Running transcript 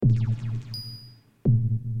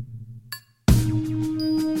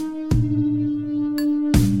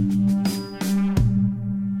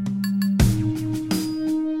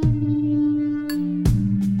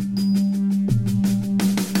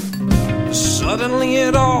Suddenly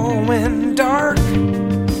it all went dark.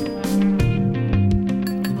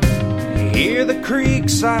 Hear the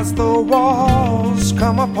creaks as the walls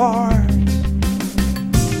come apart.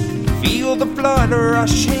 Feel the blood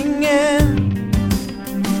rushing in,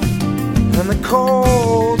 and the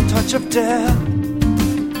cold touch of death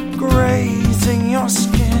grazing your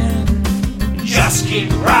skin. Just keep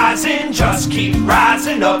rising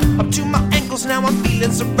up to my ankles. Now I'm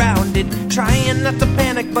feeling surrounded, trying not to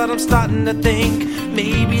panic, but I'm starting to think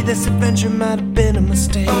maybe this adventure might have been a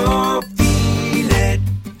mistake. Oh, feel it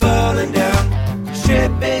falling down.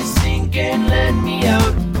 Ship is sinking, let me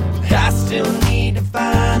out. I still need to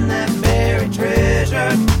find that buried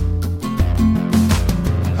treasure.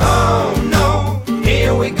 Oh no,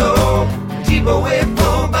 here we go. Deeper we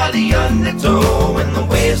fall by the undertow. When the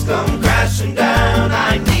waves come crashing down,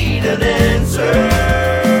 I need an answer.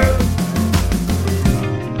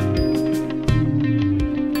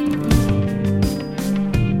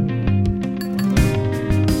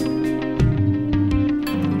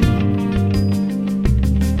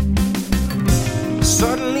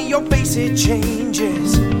 Suddenly your face, it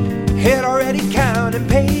changes. Head already counting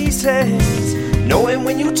paces, knowing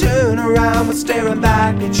when you turn around, we're staring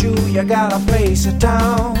back at you. You gotta place it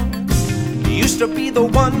down. You used to be the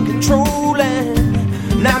one controlling,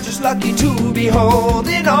 now just lucky to be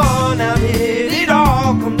holding on. Now did it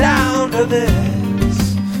all come down to this?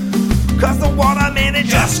 Cause the water, man, it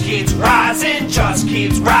just keeps rising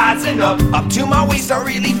up to my waist. I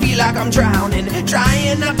really feel like I'm drowning,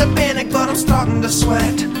 trying not to panic, but I'm starting to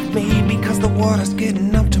sweat. Maybe cause the water's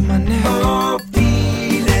getting up to my neck. Oh,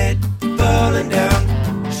 feel it falling down.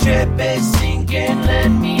 Ship is sinking, let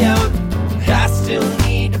me out. I still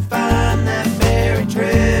need to find that buried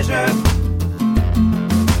treasure.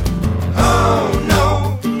 Oh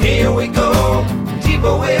no, here we go.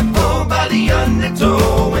 Deeper we fall by the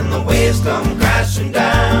undertow. When the waves come crashing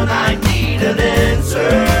down, I need an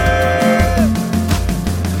answer.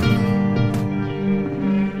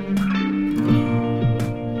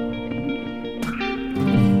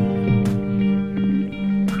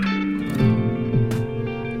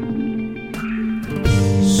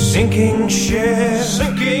 Sinking ship,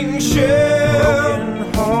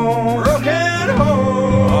 broken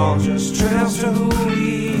home, all just trails to who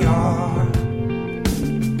we are.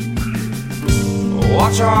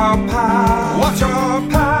 Watch our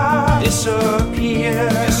path disappear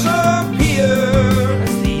as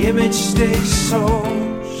the image stays so